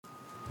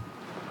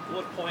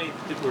what point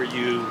were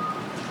you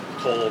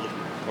told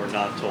or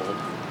not told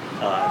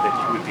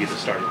that you would be the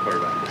starting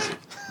quarterback this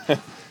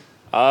season?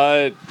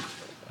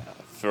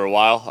 For a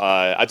while.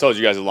 I told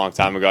you guys a long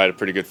time ago I had a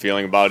pretty good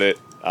feeling about it.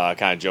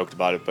 Kind of joked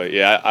about it, but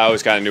yeah, I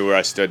always kind of knew where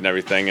I stood and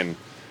everything, and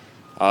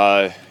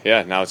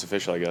yeah, now it's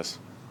official, I guess.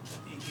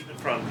 Even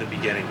from the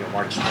beginning,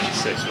 March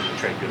 26th, when the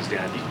trade goes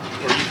down,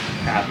 were you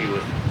happy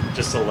with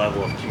just the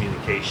level of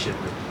communication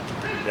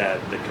that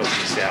the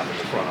coaching staff and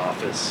the front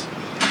office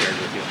shared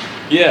with you?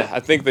 Yeah, I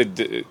think they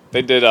did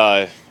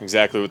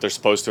exactly what they're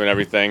supposed to and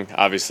everything.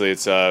 Obviously,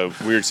 it's a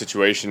weird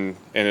situation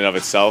in and of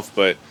itself,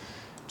 but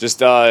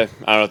just, I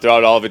don't know,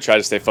 throughout all of it, try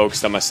to stay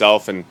focused on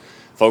myself and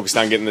focused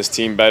on getting this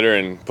team better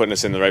and putting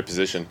us in the right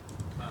position.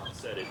 Kyle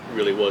said it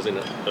really wasn't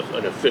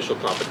an official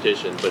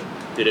competition, but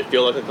did it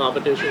feel like a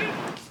competition?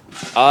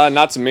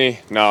 Not to me,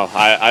 no.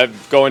 I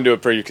go into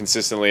it pretty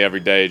consistently every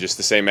day, just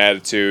the same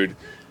attitude.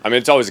 I mean,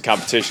 it's always a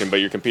competition, but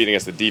you're competing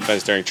against the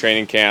defense during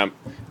training camp.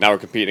 Now we're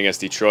competing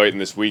against Detroit in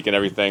this week and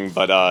everything.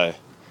 But, yeah,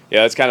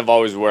 that's kind of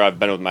always where I've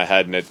been with my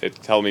head, and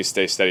it helped me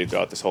stay steady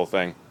throughout this whole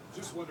thing.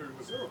 Just wondering,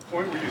 was there a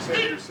point where you said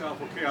to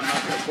yourself, okay, I'm not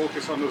going to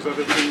focus on those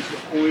other things,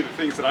 only the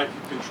things that I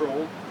can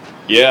control?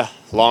 Yeah,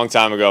 long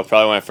time ago,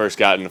 probably when I first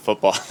got into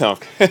football. No.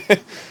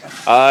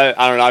 I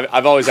don't know.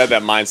 I've always had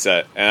that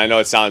mindset, and I know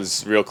it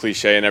sounds real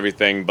cliche and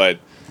everything, but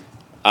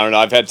I don't know.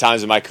 I've had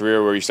times in my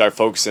career where you start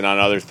focusing on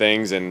other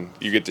things and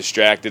you get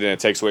distracted, and it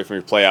takes away from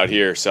your play out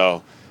here.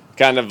 So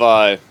kind of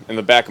in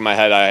the back of my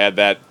head, I had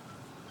that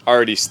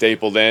already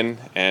stapled in,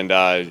 and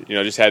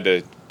just had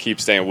to keep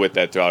staying with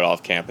that throughout all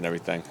of camp and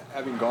everything.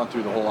 Having gone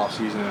through the whole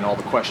offseason and all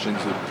the questions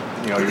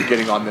that you're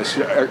getting on this,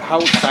 how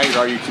excited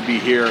are you to be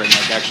here and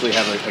actually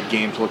have a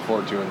game to look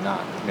forward to and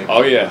not? Maybe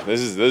oh yeah,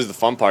 this is the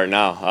fun part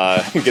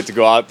now. Get to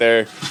go out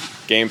there,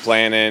 game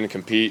planning,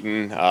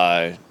 competing,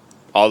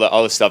 all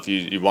the stuff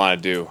you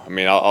want to do. I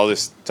mean, all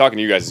this talking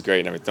to you guys is great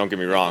and everything. Don't get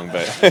me wrong,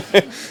 but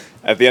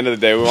at the end of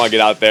the day, we want to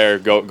get out there,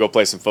 go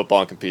play some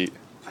football and compete.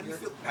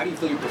 How do you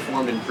feel you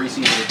performed in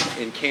preseason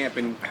in camp,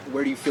 and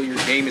where do you feel your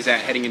game is at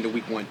heading into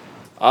week one?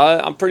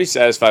 I'm pretty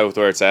satisfied with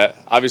where it's at.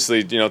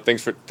 Obviously,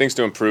 things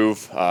to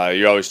improve.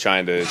 You're always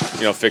trying to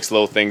fix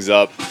little things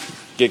up,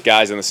 get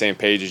guys on the same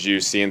page as you,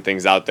 seeing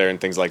things out there and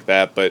things like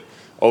that. But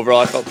overall,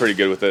 I felt pretty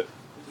good with it.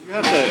 Do you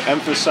have to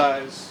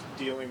emphasize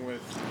dealing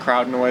with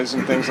crowd noise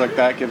and things like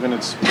that, given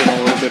it's been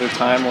a little bit of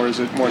time, or is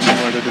it more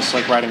similar to just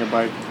like riding a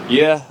bike?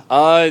 Yeah,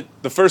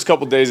 the first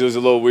couple days it was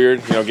a little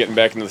weird, getting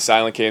back into the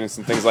silent cadence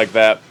and things like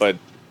that. But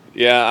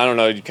yeah, I don't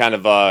know. You kind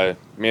of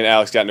me and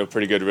Alex got into a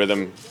pretty good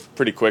rhythm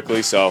pretty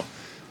quickly, so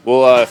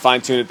we'll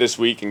fine tune it this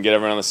week and get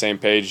everyone on the same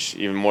page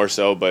even more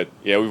so. But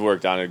yeah, we've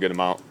worked on it a good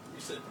amount. You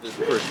said the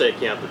first day of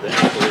camp that the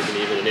ankle isn't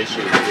even an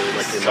issue. Really,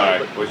 like your Sorry,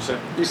 mind, what'd you say?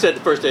 You said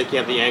the first day of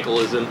camp the ankle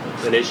isn't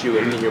an issue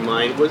in your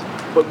mind.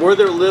 But were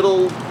there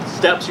little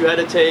steps you had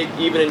to take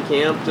even in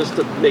camp just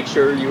to make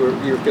sure you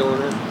were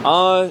feeling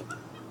it?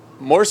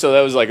 More so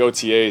that was like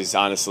OTAs,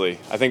 honestly.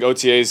 I think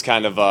OTAs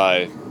kind of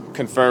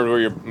confirmed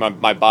where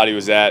my body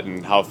was at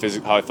and how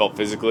I felt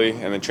physically.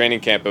 And then training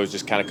camp, it was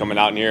just kind of coming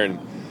out in here and,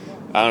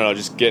 I don't know,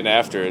 just getting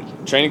after it.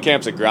 Training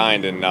camp's a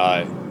grind, and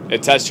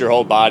it tests your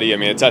whole body. I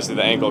mean, it tested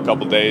the ankle a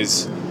couple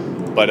days,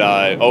 but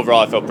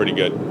overall I felt pretty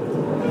good.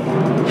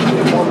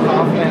 You're more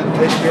confident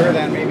this year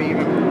than maybe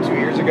even 2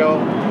 years ago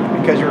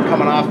because you're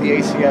coming off the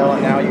ACL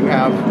and now you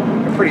have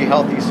a pretty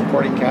healthy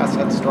supporting cast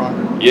that's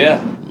stronger.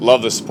 Yeah,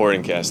 love the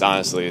supporting cast,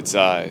 honestly. It's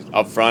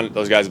up front,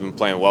 those guys have been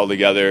playing well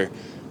together,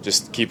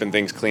 just keeping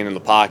things clean in the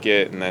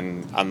pocket, and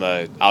then on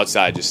the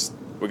outside,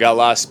 we got a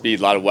lot of speed,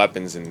 a lot of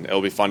weapons, and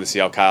it'll be fun to see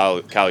how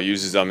Kyle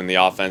uses them in the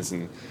offense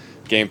and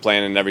game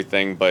plan and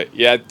everything. But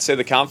yeah, I'd say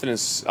the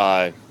confidence,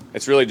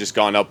 it's really just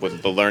gone up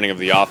with the learning of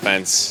the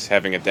offense,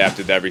 having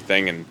adapted to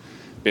everything, and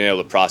being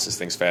able to process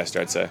things faster,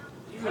 I'd say.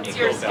 What's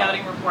your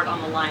scouting report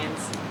on the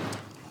Lions?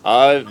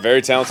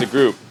 Very talented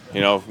group.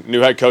 New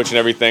head coach and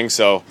everything,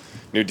 so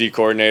new D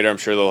coordinator. I'm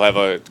sure they'll have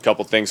a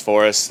couple things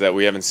for us that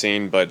we haven't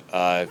seen, but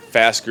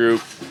fast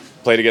group.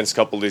 Played against a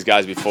couple of these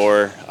guys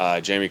before.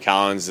 Jamie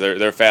Collins,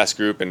 they're a fast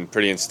group and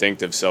pretty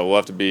instinctive, so we'll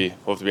have to be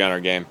on our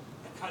game.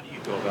 How do you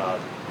go about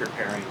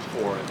preparing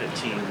for a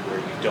team where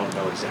you don't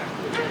know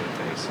exactly what you're going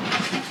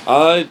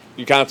to face?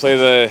 You kind of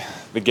play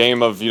the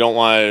game of you don't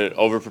want to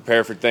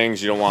over-prepare for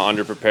things, you don't want to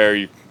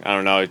under-prepare. I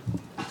don't know.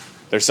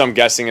 There's some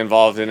guessing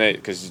involved in it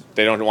because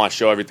they don't want to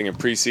show everything in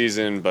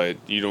preseason, but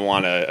you don't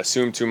want to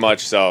assume too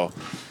much. So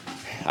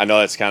I know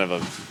that's kind of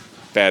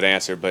a bad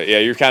answer, but yeah,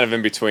 you're kind of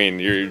in between.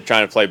 You're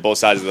trying to play both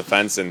sides of the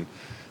fence and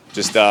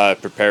just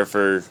prepare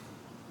for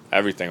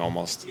everything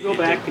almost. You go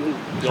back and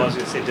I was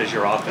going to say, does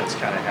your offense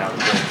kind of have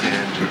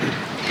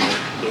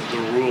built in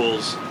the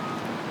rules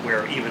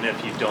where even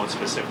if you don't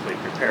specifically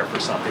prepare for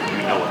something, you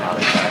know how to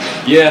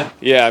attack it?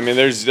 Yeah. I mean,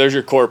 there's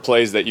your core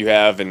plays that you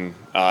have and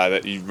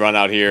that you run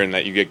out here and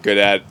that you get good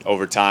at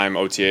over time,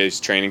 OTAs,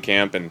 training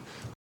camp, and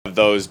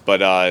those.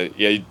 But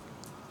yeah.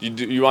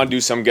 You want to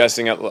do some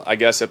guessing, I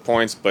guess, at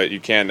points, but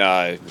you can't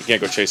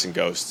go chasing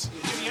ghosts.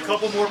 A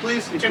couple more,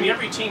 please. Jimmy,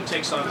 every team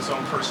takes on its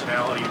own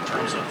personality in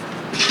terms of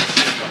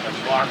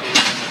blocking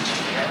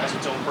as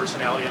its own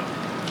personality.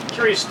 I'm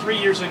curious, 3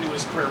 years into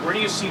his career, where do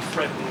you see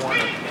Fred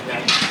Warner in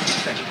that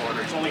pecking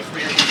order? It's only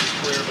 3 years into his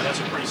career, but has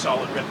a pretty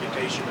solid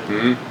reputation.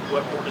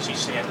 Where does he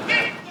stand in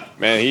that?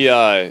 Man,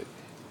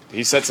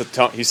 he sets a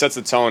tone. He sets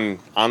a tone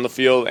on the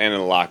field and in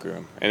the locker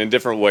room, and in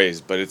different ways.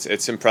 But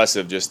it's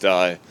impressive. Just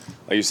like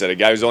you said, a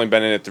guy who's only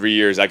been in it 3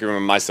 years. I can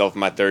remember myself in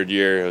my third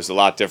year. It was a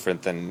lot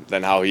different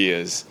than how he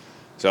is.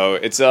 So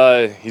he's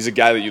a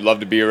guy that you love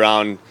to be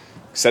around.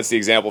 Sets the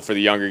example for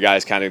the younger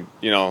guys. Kind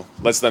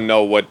of lets them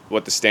know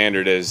what the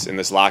standard is in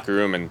this locker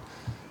room. And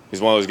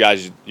he's one of those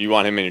guys you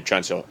want him in your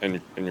trench hole,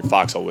 in your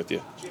foxhole with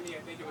you.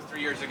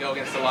 3 years ago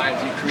against the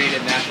Lions, you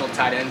created National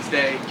Tight Ends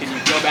Day. Can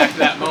you go back to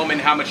that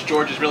moment? How much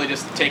George is really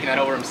just taking that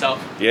over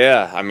himself?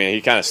 Yeah, I mean,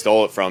 he kind of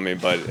stole it from me,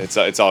 but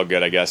it's all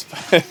good, I guess.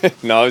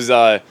 No, it was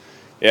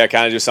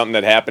kind of just something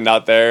that happened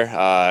out there.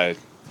 I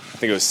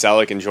think it was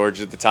Selleck and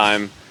George at the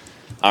time.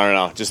 I don't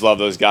know, just love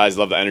those guys,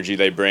 love the energy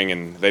they bring,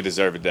 and they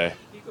deserve a day.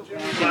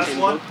 Last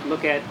one.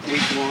 Look at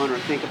week one, or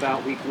think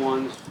about week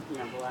ones.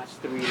 The last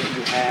three that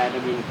you had.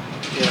 I mean,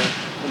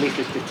 at least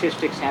the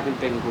statistics haven't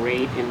been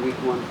great in week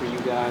one for you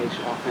guys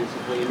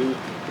offensively. I mean,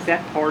 is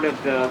that part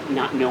of the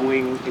not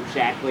knowing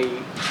exactly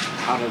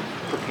how to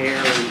prepare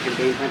and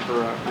game plan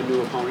for a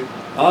new opponent?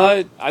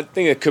 I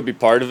think it could be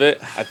part of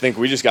it. I think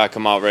we just got to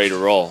come out ready to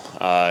roll.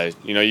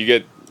 You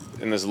get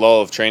in this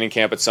lull of training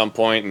camp at some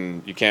point,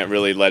 and you can't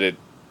really let it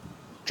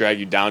drag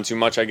you down too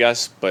much, I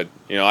guess. But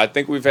I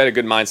think we've had a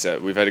good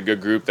mindset. We've had a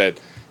good group that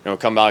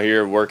come out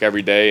here, work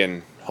every day,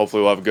 and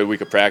hopefully we'll have a good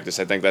week of practice.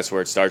 I think that's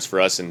where it starts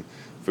for us, and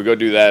if we go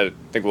do that, I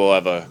think we'll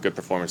have a good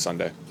performance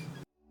Sunday.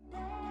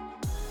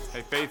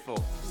 Hey,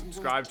 Faithful,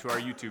 subscribe to our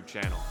YouTube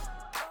channel.